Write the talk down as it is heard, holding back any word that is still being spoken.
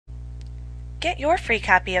Get your free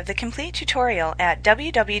copy of the complete tutorial at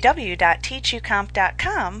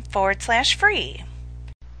www.teachucomp.com/free.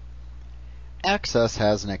 Access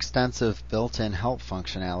has an extensive built-in help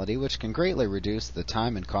functionality which can greatly reduce the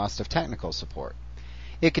time and cost of technical support.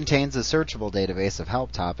 It contains a searchable database of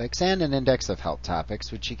help topics and an index of help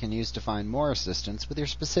topics which you can use to find more assistance with your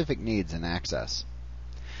specific needs in Access.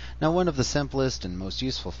 Now, one of the simplest and most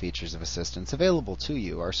useful features of assistance available to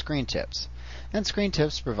you are screen tips. And screen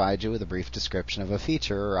tips provide you with a brief description of a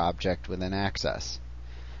feature or object within Access.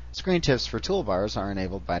 Screen tips for toolbars are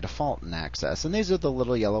enabled by default in Access, and these are the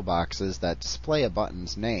little yellow boxes that display a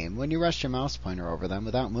button's name when you rest your mouse pointer over them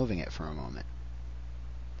without moving it for a moment.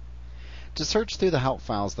 To search through the help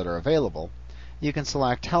files that are available, you can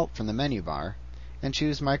select Help from the menu bar and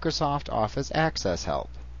choose Microsoft Office Access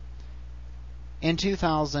Help. In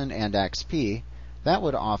 2000 and XP, that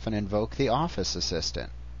would often invoke the Office Assistant,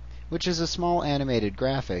 which is a small animated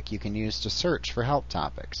graphic you can use to search for help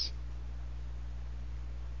topics.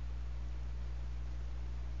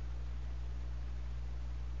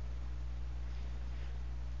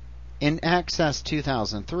 In Access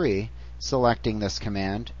 2003, selecting this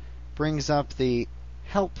command brings up the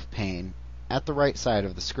Help pane at the right side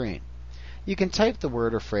of the screen. You can type the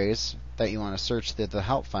word or phrase that you want to search through the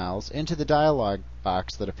help files into the dialog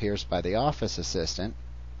box that appears by the Office Assistant,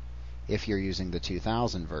 if you're using the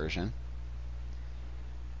 2000 version,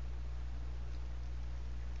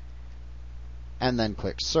 and then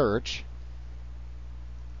click Search.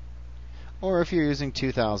 Or if you're using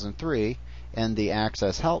 2003, in the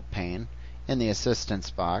Access Help pane, in the Assistance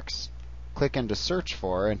box, click into Search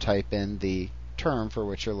For and type in the term for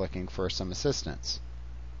which you're looking for some assistance.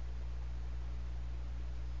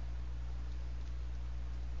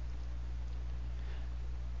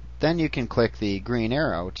 Then you can click the green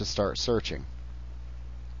arrow to start searching.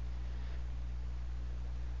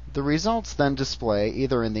 The results then display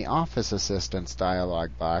either in the Office Assistance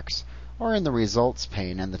dialog box or in the Results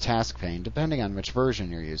pane and the Task pane, depending on which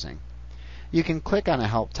version you're using. You can click on a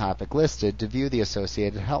help topic listed to view the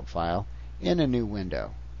associated help file in a new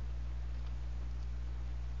window.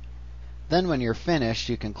 Then when you're finished,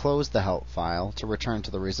 you can close the help file to return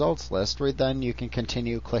to the results list, where then you can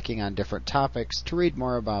continue clicking on different topics to read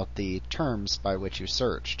more about the terms by which you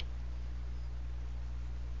searched.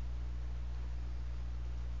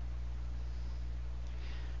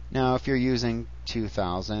 Now, if you're using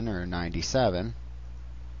 2000 or 97,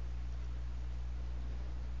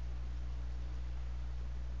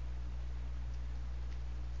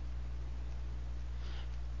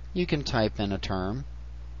 you can type in a term,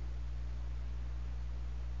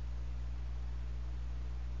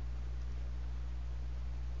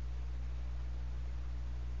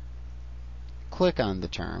 click on the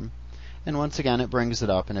term, and once again it brings it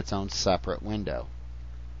up in its own separate window.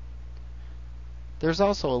 There's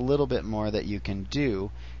also a little bit more that you can do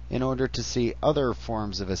in order to see other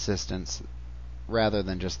forms of assistance rather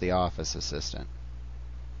than just the Office Assistant.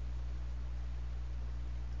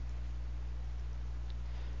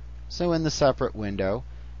 So in the separate window,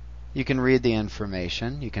 you can read the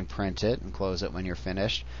information, you can print it and close it when you're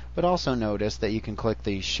finished, but also notice that you can click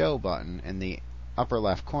the Show button in the upper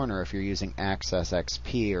left corner if you're using Access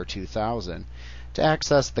XP or 2000 to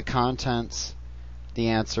access the contents, the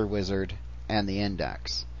answer wizard, and the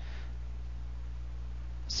index.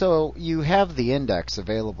 So you have the index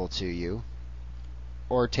available to you,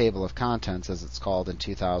 or table of contents as it's called in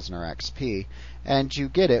 2000 or XP, and you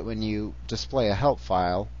get it when you display a help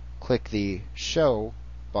file. Click the Show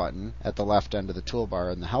button at the left end of the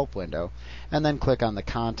toolbar in the Help window, and then click on the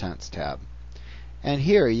Contents tab. And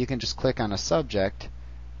here you can just click on a subject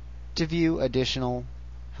to view additional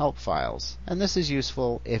help files. And this is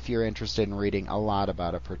useful if you're interested in reading a lot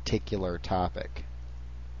about a particular topic.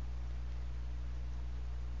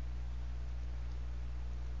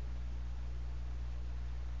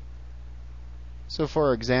 So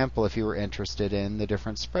for example, if you were interested in the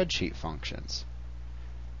different spreadsheet functions,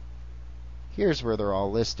 here's where they're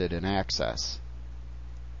all listed in Access.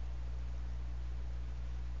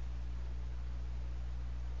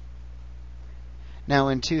 Now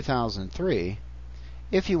in 2003,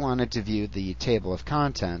 if you wanted to view the table of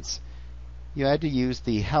contents, you had to use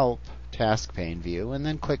the Help task pane view and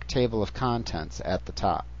then click Table of Contents at the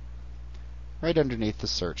top, right underneath the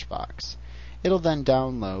search box. It'll then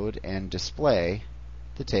download and display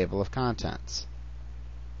the table of contents.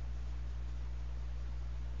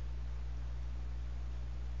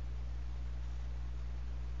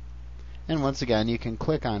 And once again, you can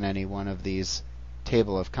click on any one of these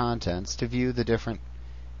table of contents to view the different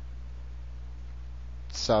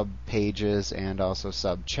sub-pages and also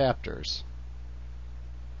sub-chapters.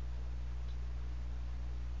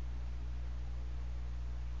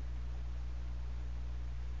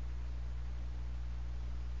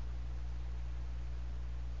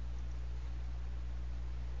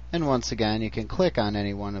 And once again, you can click on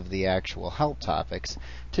any one of the actual help topics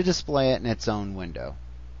to display it in its own window.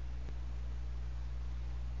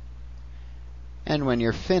 And when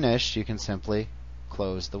you're finished, you can simply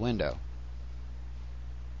close the window.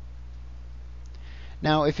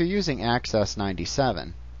 Now, if you're using Access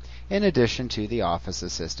 97, in addition to the Office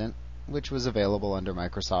Assistant, which was available under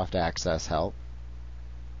Microsoft Access Help,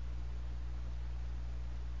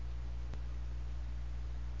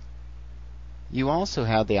 you also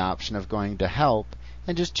had the option of going to Help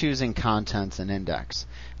and just choosing Contents and Index.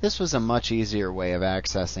 This was a much easier way of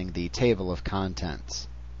accessing the table of contents.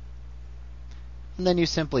 And then you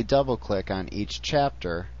simply double-click on each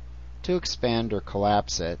chapter to expand or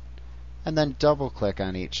collapse it, and then double-click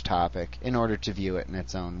on each topic in order to view it in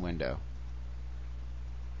its own window.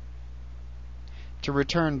 To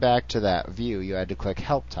return back to that view, you had to click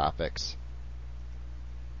Help Topics.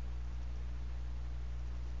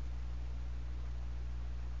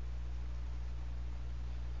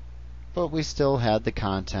 But we still had the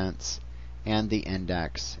contents and the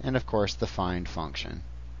index, and of course the find function.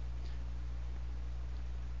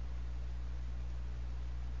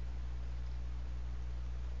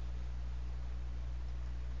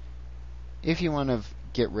 If you want to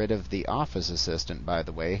get rid of the Office Assistant, by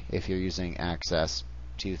the way, if you're using Access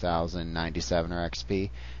 2097 or XP,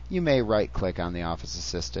 you may right-click on the Office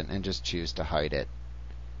Assistant and just choose to hide it,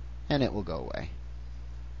 and it will go away.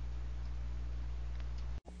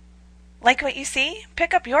 Like what you see?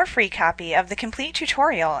 Pick up your free copy of the complete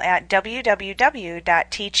tutorial at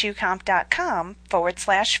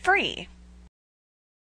www.teachucomp.com/free.